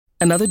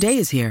Another day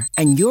is here,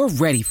 and you're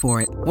ready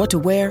for it. What to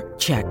wear?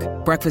 Check.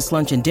 Breakfast,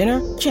 lunch, and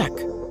dinner? Check.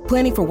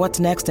 Planning for what's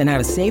next and how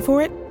to save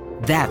for it?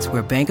 That's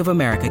where Bank of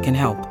America can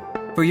help.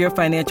 For your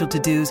financial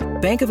to-dos,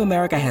 Bank of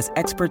America has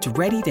experts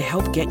ready to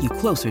help get you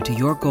closer to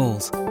your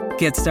goals.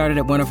 Get started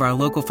at one of our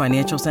local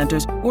financial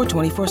centers or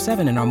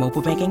 24/7 in our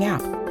mobile banking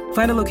app.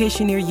 Find a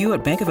location near you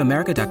at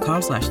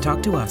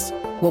bankofamerica.com/talktous.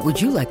 What would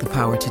you like the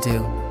power to do?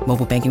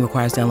 Mobile banking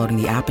requires downloading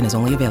the app and is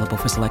only available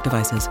for select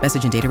devices.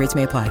 Message and data rates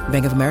may apply.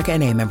 Bank of America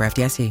N.A., member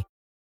FDIC.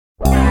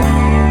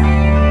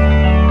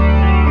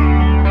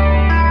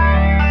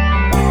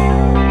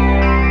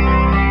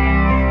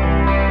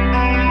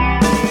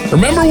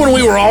 Remember when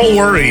we were all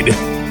worried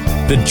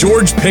that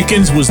George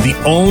Pickens was the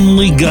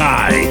only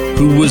guy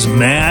who was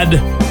mad?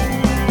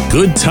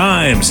 Good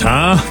times,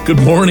 huh? Good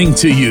morning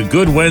to you.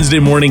 Good Wednesday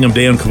morning. I'm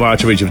Dan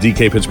Kovacevic of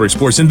DK Pittsburgh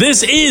Sports, and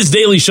this is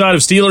Daily Shot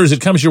of Steelers.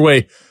 It comes your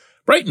way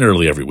bright and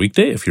early every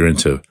weekday if you're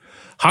into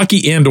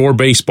hockey and or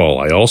baseball.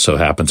 I also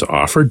happen to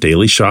offer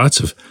daily shots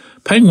of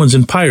Penguins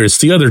and Pirates,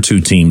 the other two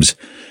teams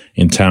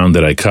in town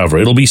that I cover.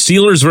 It'll be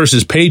Steelers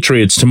versus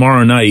Patriots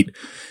tomorrow night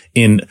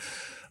in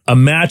a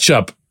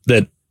matchup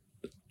that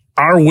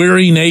our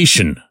weary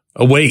nation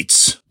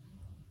awaits.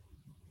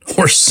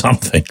 Or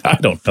something. I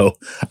don't know.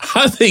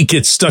 How they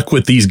get stuck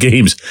with these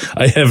games,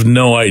 I have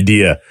no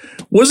idea.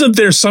 Wasn't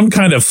there some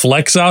kind of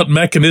flex out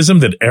mechanism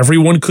that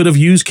everyone could have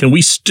used? Can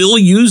we still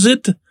use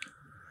it?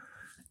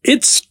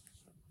 It's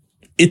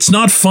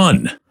not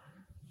fun.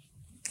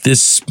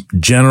 This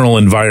general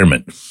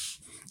environment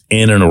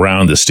in and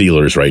around the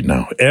Steelers right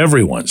now.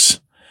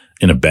 Everyone's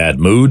in a bad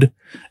mood.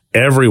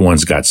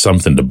 Everyone's got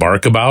something to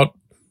bark about.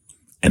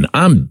 And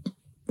I'm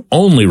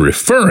only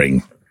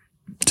referring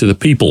to the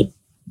people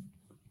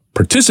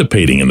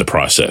participating in the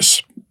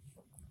process.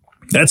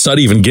 That's not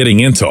even getting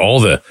into all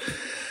the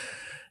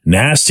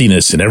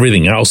nastiness and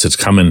everything else that's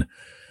coming,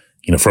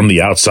 from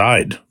the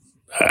outside.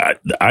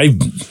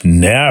 I've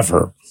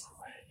never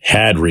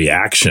had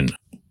reaction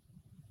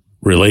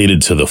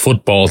related to the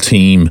football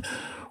team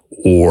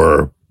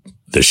or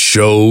the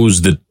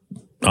shows that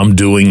I'm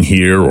doing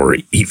here or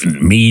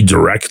even me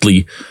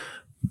directly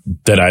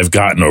that I've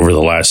gotten over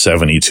the last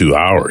 72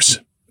 hours.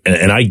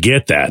 And I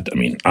get that. I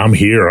mean, I'm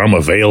here. I'm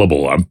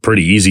available. I'm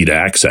pretty easy to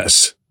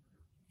access.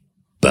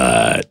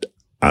 But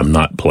I'm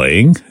not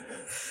playing.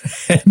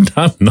 And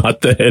I'm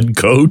not the head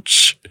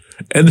coach.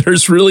 And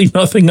there's really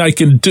nothing I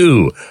can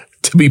do,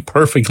 to be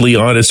perfectly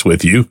honest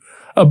with you,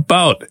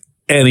 about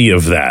any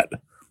of that.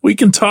 We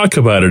can talk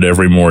about it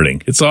every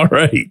morning. It's all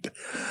right.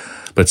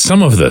 But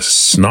some of the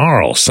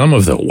snarl, some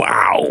of the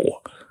wow.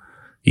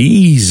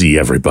 Easy,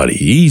 everybody.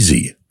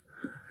 Easy.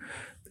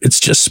 It's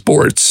just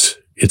sports.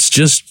 It's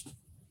just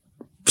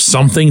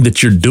something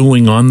that you're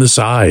doing on the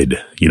side,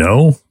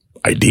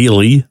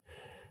 ideally.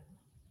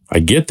 I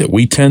get that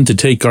we tend to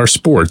take our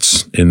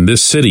sports in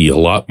this city a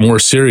lot more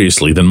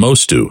seriously than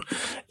most do.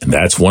 And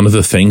that's one of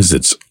the things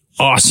that's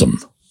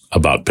awesome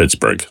about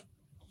Pittsburgh.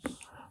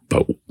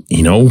 But,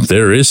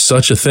 there is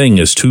such a thing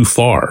as too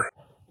far.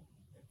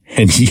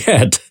 And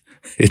yet,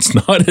 it's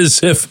not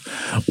as if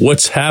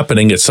what's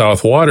happening at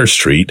South Water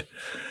Street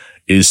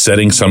is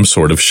setting some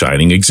sort of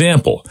shining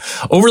example.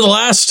 Over the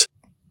last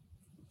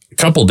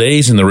couple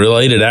days in the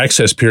related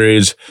access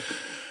periods,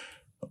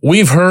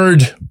 we've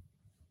heard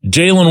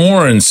Jaylen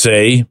Warren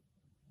say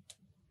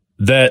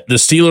that the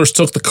Steelers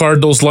took the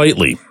Cardinals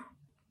lightly.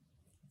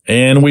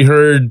 And we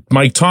heard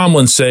Mike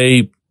Tomlin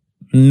say,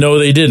 no,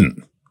 they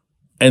didn't.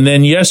 And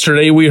then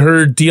yesterday we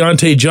heard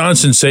Deontay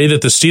Johnson say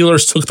that the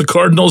Steelers took the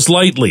Cardinals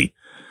lightly.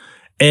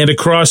 And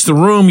across the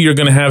room, you're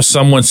going to have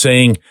someone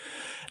saying,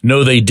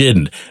 no, they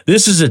didn't.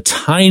 This is a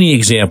tiny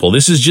example.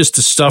 This is just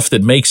the stuff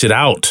that makes it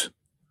out.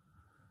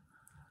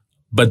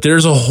 But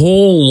there's a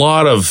whole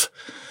lot of,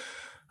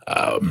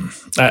 I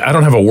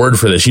don't have a word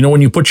for this.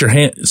 When you put your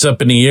hands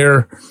up in the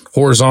air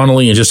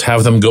horizontally and just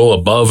have them go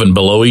above and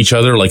below each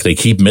other like they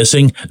keep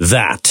missing?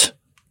 That.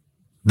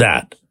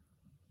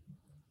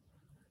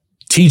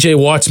 TJ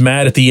Watt's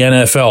mad at the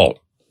NFL.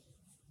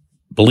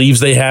 Believes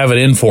they have it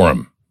in for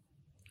him.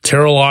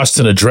 Terrell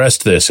Austin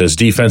addressed this as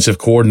defensive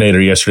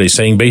coordinator yesterday,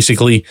 saying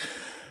basically,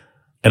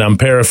 and I'm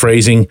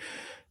paraphrasing,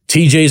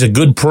 TJ's a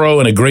good pro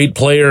and a great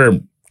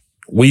player.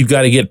 We've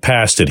got to get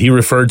past it. He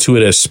referred to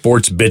it as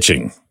sports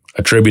bitching,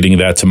 attributing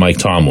that to Mike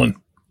Tomlin.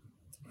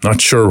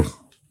 Not sure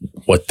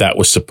what that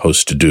was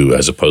supposed to do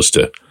as opposed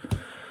to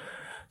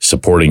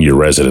supporting your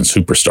resident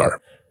superstar.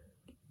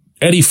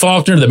 Eddie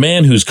Faulkner, the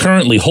man who's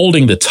currently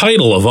holding the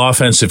title of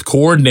offensive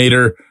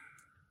coordinator,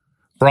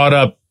 brought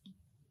up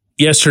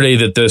yesterday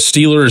that the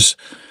Steelers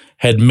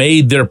had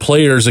made their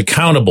players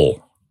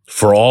accountable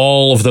for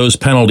all of those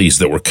penalties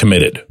that were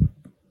committed,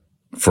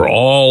 for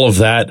all of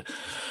that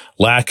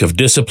lack of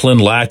discipline,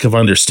 lack of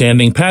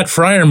understanding. Pat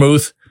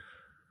Freiermuth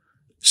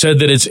said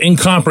that it's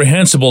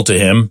incomprehensible to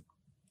him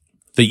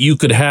that you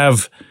could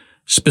have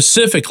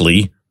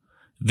specifically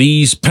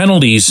these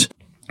penalties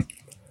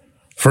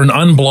for an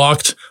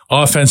unblocked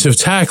offensive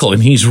tackle.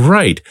 And he's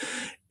right.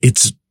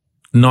 It's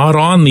not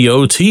on the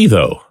OT,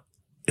 though.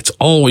 It's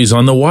always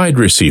on the wide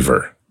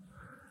receiver.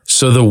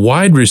 So the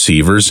wide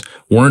receivers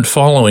weren't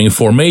following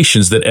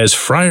formations that, as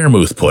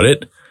Freiermuth put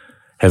it,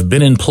 have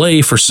been in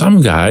play for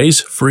some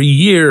guys for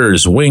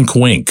years. Wink,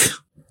 wink.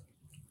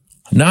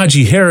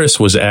 Najee Harris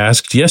was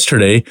asked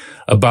yesterday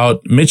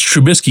about Mitch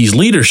Trubisky's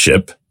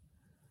leadership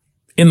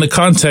in the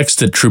context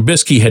that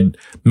Trubisky had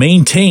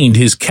maintained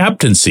his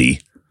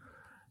captaincy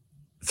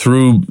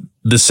through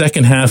the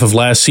second half of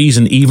last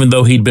season, even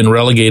though he'd been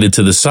relegated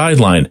to the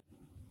sideline.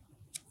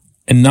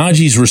 And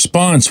Najee's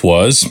response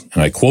was,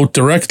 and I quote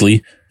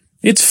directly,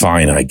 "It's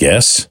fine, I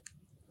guess."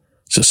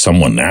 So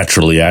someone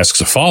naturally asks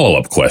a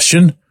follow-up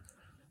question,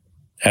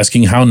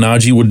 asking how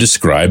Najee would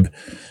describe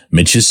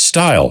Mitch's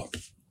style.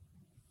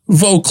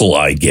 Vocal,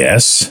 I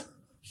guess.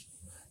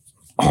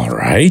 All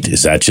right.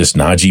 Is that just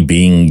Najee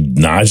being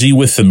Najee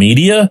with the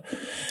media?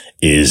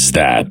 Is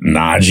that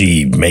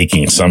Najee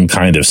making some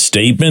kind of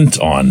statement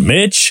on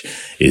Mitch?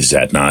 Is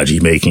that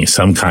Najee making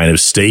some kind of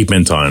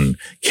statement on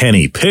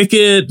Kenny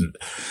Pickett,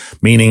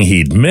 meaning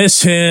he'd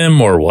miss him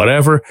or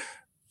whatever?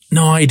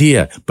 No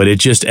idea, but it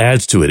just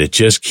adds to it. It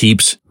just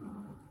keeps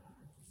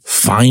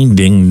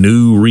finding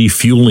new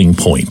refueling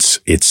points,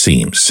 it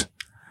seems.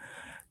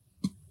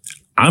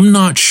 I'm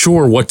not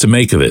sure what to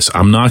make of this.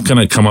 I'm not going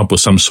to come up with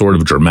some sort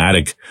of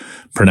dramatic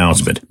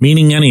pronouncement,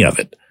 meaning any of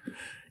it,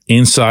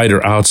 inside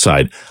or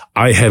outside.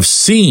 I have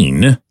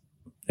seen,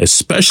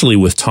 especially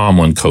with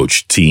Tomlin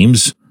coached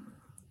teams,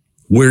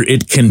 where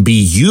it can be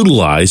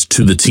utilized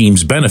to the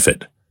team's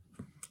benefit.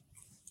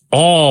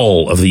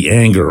 All of the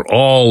anger,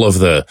 all of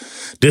the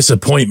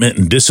disappointment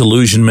and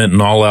disillusionment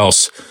and all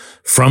else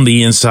from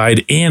the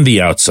inside and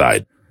the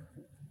outside.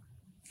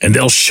 And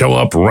they'll show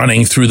up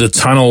running through the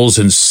tunnels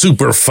and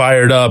super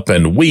fired up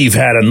and we've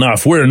had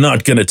enough. We're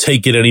not going to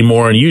take it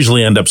anymore, and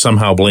usually end up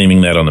somehow blaming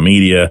that on the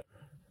media.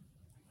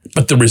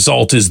 But the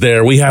result is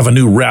there. We have a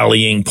new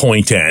rallying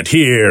point and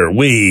here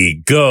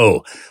we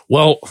go.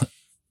 Well,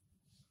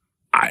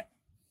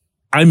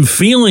 I'm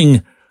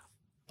feeling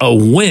a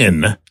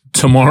win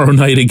tomorrow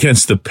night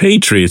against the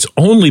Patriots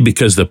only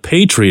because the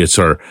Patriots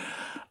are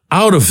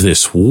out of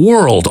this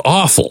world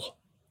awful.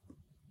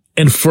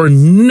 And for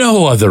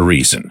no other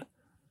reason.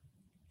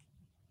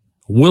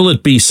 Will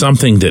it be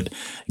something that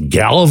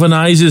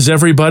galvanizes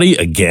everybody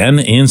again,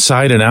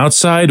 inside and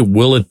outside?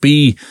 Will it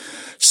be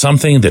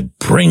something that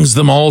brings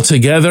them all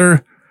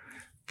together?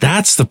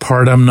 That's the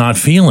part I'm not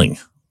feeling.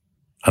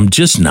 I'm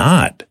just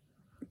not.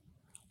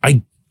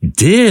 I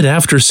did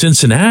after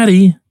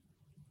Cincinnati.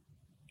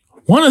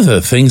 One of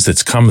the things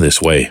that's come this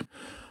way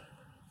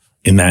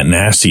in that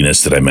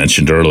nastiness that I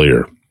mentioned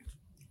earlier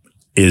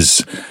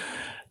is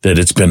that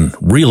it's been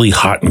really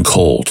hot and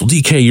cold.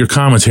 DK, your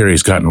commentary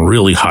has gotten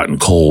really hot and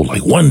cold.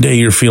 Like one day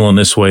you're feeling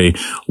this way,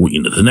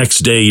 the next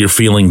day you're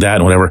feeling that,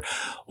 and whatever.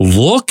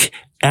 Look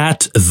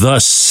at the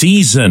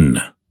season.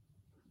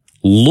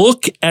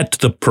 Look at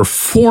the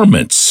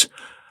performance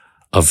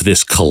of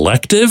this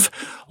collective.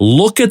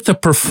 Look at the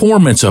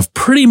performance of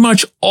pretty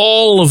much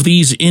all of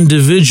these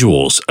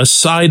individuals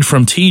aside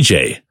from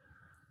TJ.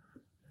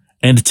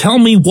 And tell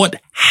me what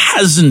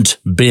hasn't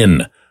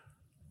been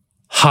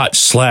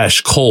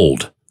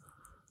hot/cold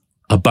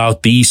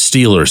about these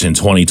Steelers in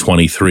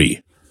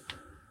 2023.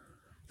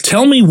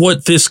 Tell me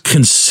what this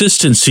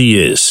consistency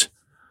is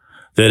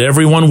that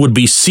everyone would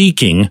be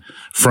seeking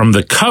from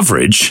the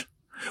coverage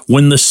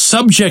when the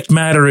subject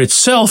matter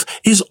itself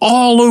is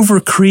all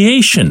over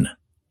creation.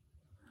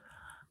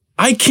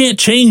 I can't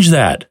change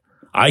that.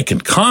 I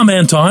can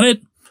comment on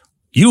it.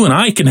 You and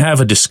I can have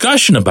a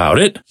discussion about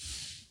it.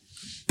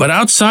 But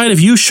outside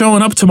of you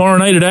showing up tomorrow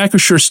night at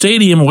Acrisure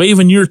Stadium,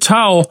 waving your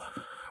towel,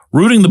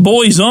 rooting the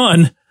boys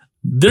on,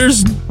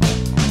 there's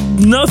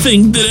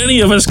nothing that any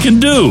of us can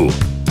do.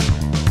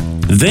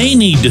 They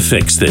need to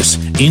fix this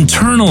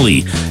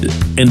internally.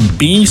 And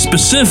being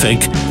specific,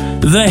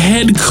 the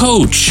head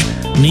coach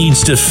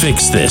needs to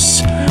fix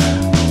this.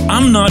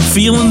 I'm not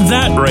feeling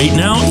that right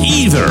now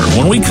either.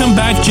 When we come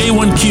back,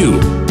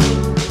 J1Q.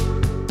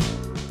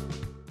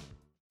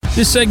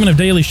 This segment of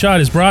Daily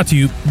Shot is brought to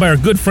you by our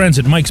good friends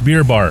at Mike's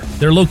Beer Bar.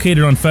 They're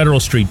located on Federal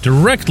Street,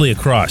 directly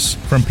across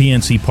from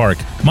PNC Park.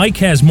 Mike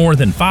has more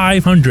than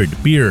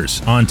 500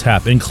 beers on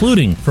tap,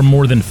 including from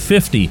more than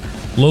 50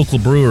 local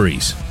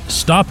breweries.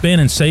 Stop in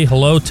and say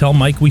hello. Tell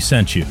Mike we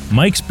sent you.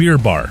 Mike's Beer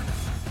Bar.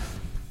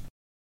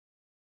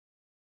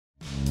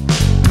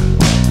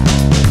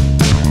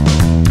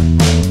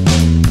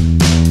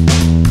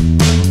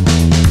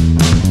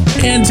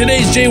 And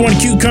today's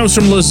J1Q comes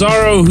from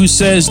Lazaro, who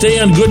says,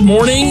 Dan, good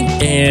morning,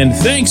 and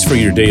thanks for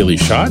your daily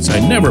shots. I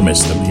never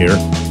miss them here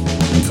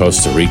in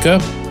Costa Rica.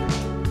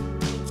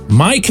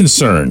 My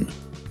concern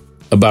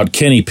about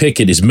Kenny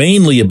Pickett is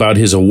mainly about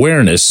his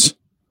awareness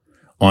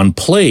on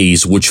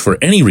plays which for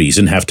any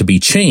reason have to be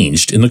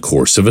changed in the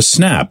course of a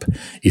snap.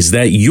 Is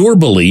that your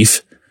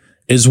belief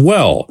as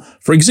well?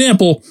 For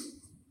example,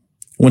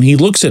 when he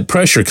looks at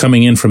pressure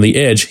coming in from the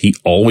edge, he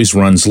always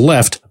runs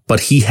left,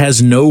 but he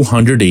has no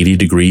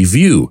 180-degree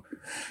view.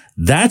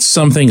 That's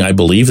something I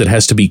believe that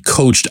has to be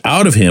coached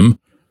out of him,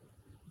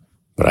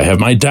 but I have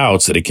my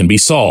doubts that it can be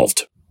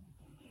solved.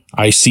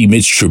 I see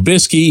Mitch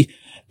Trubisky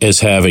as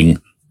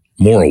having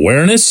more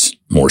awareness,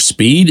 more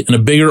speed, and a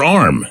bigger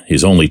arm.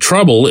 His only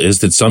trouble is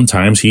that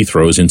sometimes he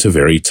throws into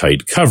very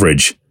tight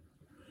coverage,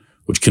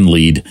 which can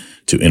lead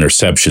to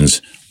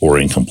interceptions or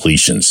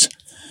incompletions.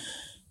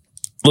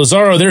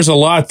 Lazaro, there's a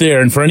lot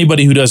there, and for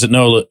anybody who doesn't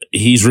know,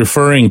 he's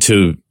referring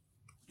to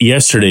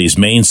yesterday's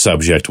main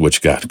subject,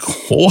 which got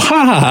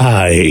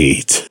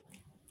quite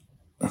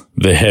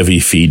the heavy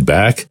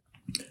feedback.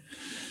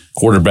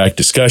 Quarterback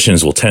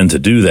discussions will tend to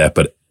do that,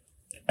 but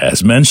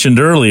as mentioned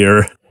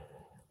earlier,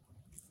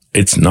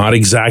 it's not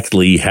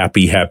exactly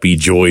happy, happy,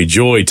 joy,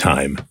 joy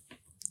time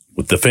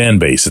with the fan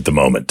base at the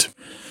moment.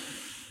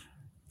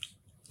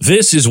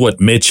 This is what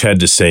Mitch had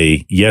to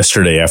say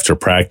yesterday after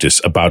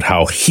practice about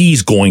how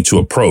he's going to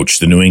approach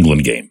the New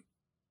England game.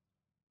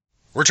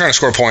 We're trying to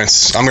score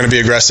points. I'm going to be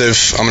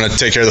aggressive. I'm going to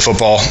take care of the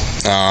football,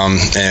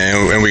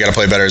 and we got to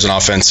play better as an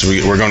offense.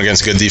 We're going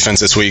against good defense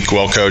this week,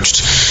 well coached.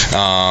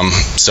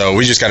 So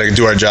we just got to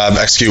do our job,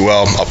 execute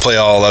well. I'll play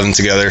all 11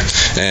 together,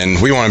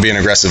 and we want to be an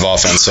aggressive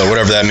offense. So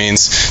whatever that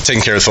means,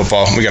 taking care of the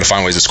football, we got to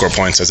find ways to score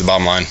points. That's the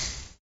bottom line.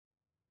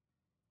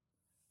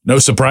 No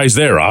surprise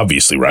there,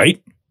 obviously,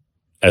 right?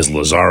 As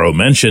Lazaro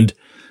mentioned,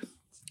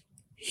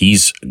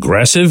 he's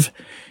aggressive.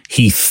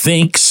 He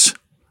thinks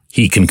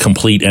he can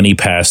complete any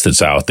pass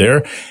that's out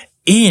there.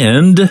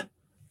 And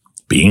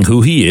being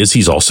who he is,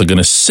 he's also going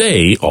to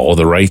say all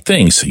the right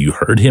things. So you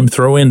heard him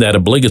throw in that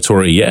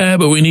obligatory,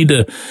 but we need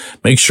to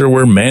make sure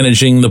we're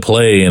managing the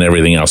play and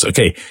everything else.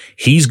 Okay,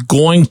 he's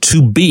going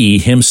to be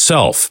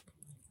himself.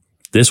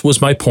 This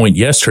was my point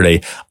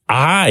yesterday.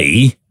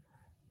 I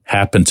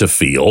happen to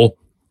feel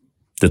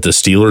that the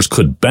Steelers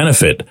could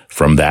benefit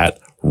from that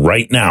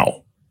right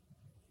now.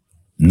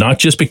 Not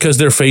just because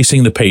they're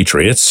facing the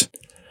Patriots,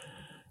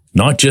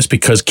 not just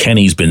because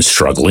Kenny's been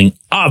struggling.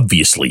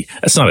 Obviously,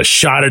 that's not a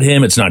shot at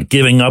him. It's not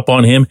giving up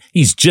on him.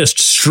 He's just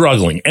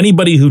struggling.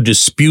 Anybody who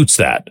disputes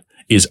that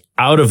is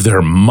out of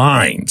their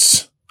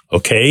minds.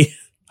 Okay?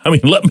 I mean,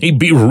 let me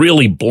be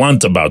really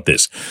blunt about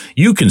this.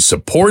 You can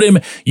support him.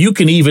 You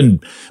can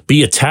even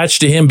be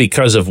attached to him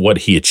because of what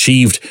he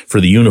achieved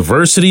for the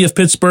University of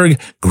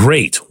Pittsburgh.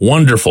 Great.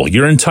 Wonderful.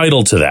 You're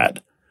entitled to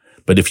that.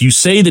 But if you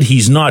say that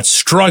he's not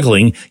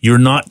struggling, you're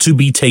not to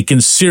be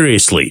taken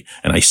seriously.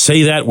 And I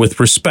say that with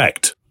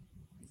respect.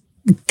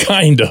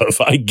 Kind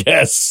of, I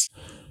guess.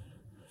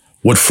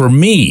 What for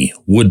me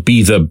would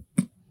be the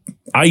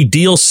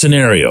ideal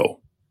scenario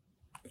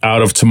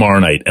out of tomorrow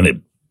night, and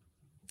I'm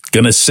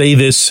going to say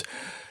this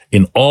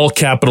in all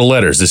capital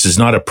letters. This is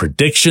not a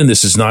prediction.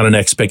 This is not an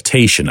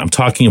expectation. I'm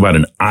talking about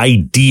an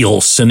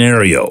ideal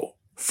scenario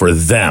for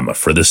them,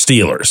 for the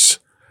Steelers,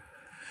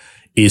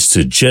 is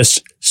to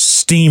just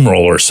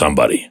steamroller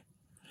somebody,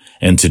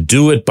 and to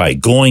do it by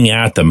going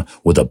at them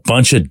with a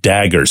bunch of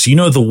daggers. You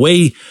know, the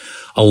way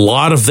a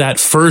lot of that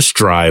first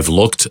drive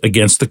looked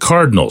against the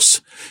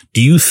Cardinals.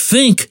 Do you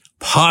think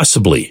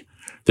possibly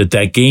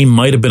that game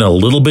might have been a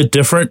little bit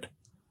different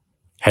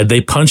had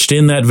they punched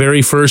in that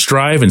very first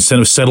drive instead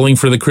of settling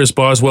for the Chris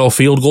Boswell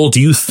field goal?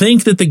 Do you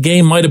think that the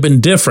game might have been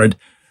different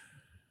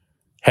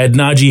had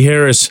Najee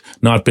Harris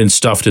not been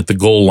stuffed at the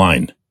goal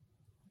line?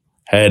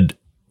 Had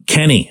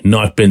Kenny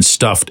not been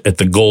stuffed at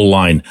the goal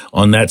line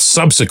on that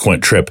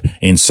subsequent trip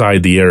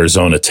inside the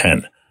Arizona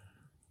 10?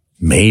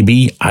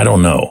 Maybe, I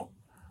don't know.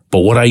 But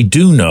what I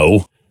do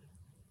know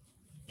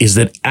is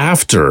that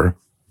after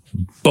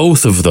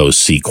both of those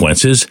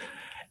sequences,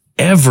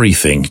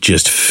 everything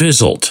just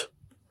fizzled.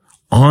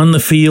 On the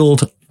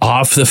field,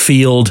 off the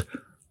field,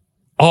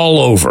 all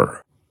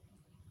over.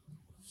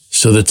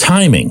 So the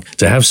timing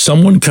to have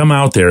someone come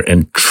out there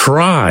and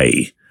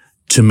try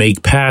to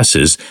make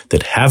passes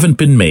that haven't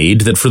been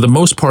made, that for the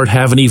most part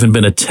haven't even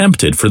been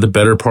attempted for the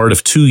better part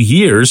of 2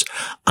 years,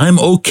 I'm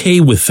okay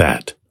with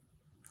that.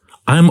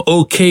 I'm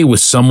okay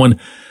with someone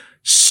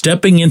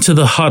stepping into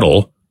the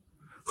huddle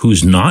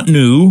who's not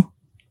new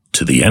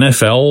to the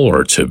NFL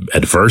or to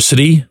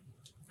adversity.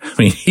 I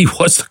mean, he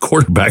was the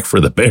quarterback for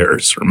the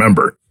Bears,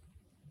 remember?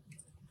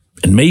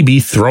 And maybe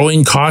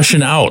throwing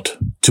caution out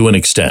to an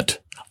extent.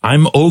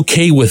 I'm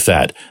okay with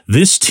that.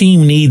 This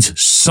team needs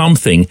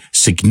something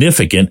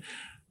significant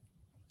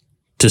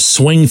to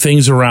swing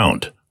things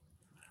around.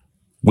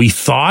 We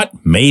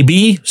thought,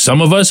 maybe,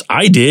 some of us,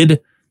 I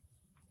did,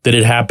 that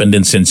it happened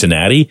in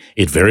Cincinnati.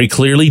 It very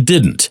clearly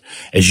didn't.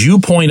 As you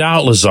point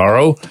out,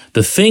 Lazaro,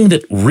 the thing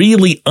that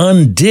really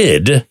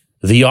undid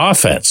the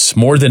offense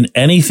more than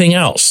anything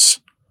else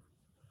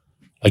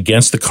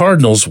against the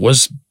Cardinals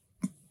was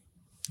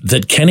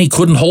that Kenny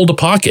couldn't hold a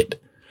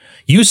pocket.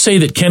 You say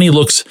that Kenny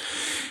looks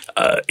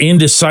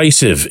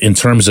indecisive in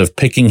terms of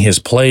picking his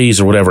plays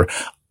or whatever.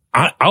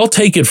 I'll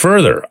take it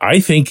further.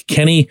 I think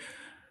Kenny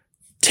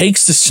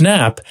takes the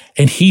snap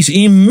and he's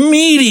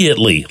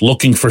immediately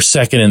looking for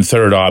second and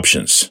third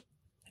options.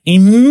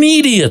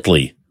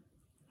 Immediately.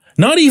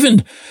 Not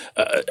even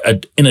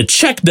in a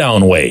check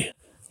down way.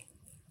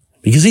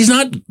 Because he's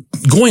not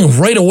going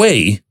right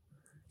away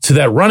to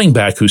that running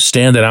back who's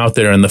standing out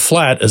there in the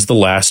flat as the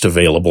last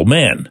available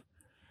man.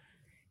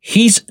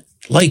 He's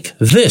like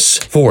this.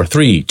 4,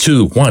 3,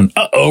 2, 1.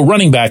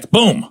 Running back.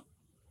 Boom.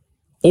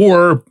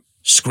 Or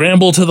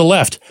scramble to the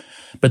left.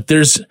 But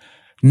there's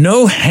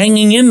no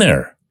hanging in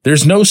there.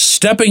 There's no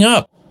stepping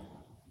up.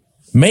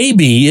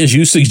 Maybe, as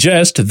you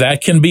suggest,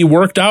 that can be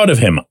worked out of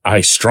him.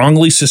 I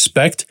strongly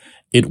suspect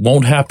it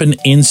won't happen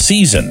in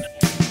season.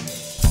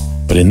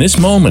 But in this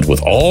moment,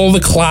 with all the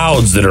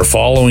clouds that are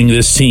following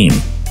this team,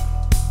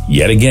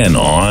 yet again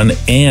on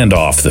and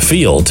off the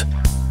field,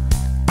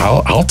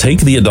 I'll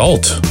take the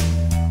adult.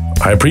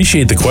 I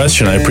appreciate the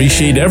question. I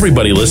appreciate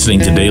everybody listening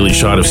to Daily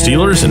Shot of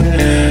Steelers,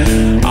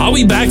 and I'll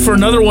be back for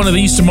another one of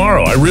these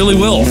tomorrow. I really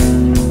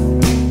will.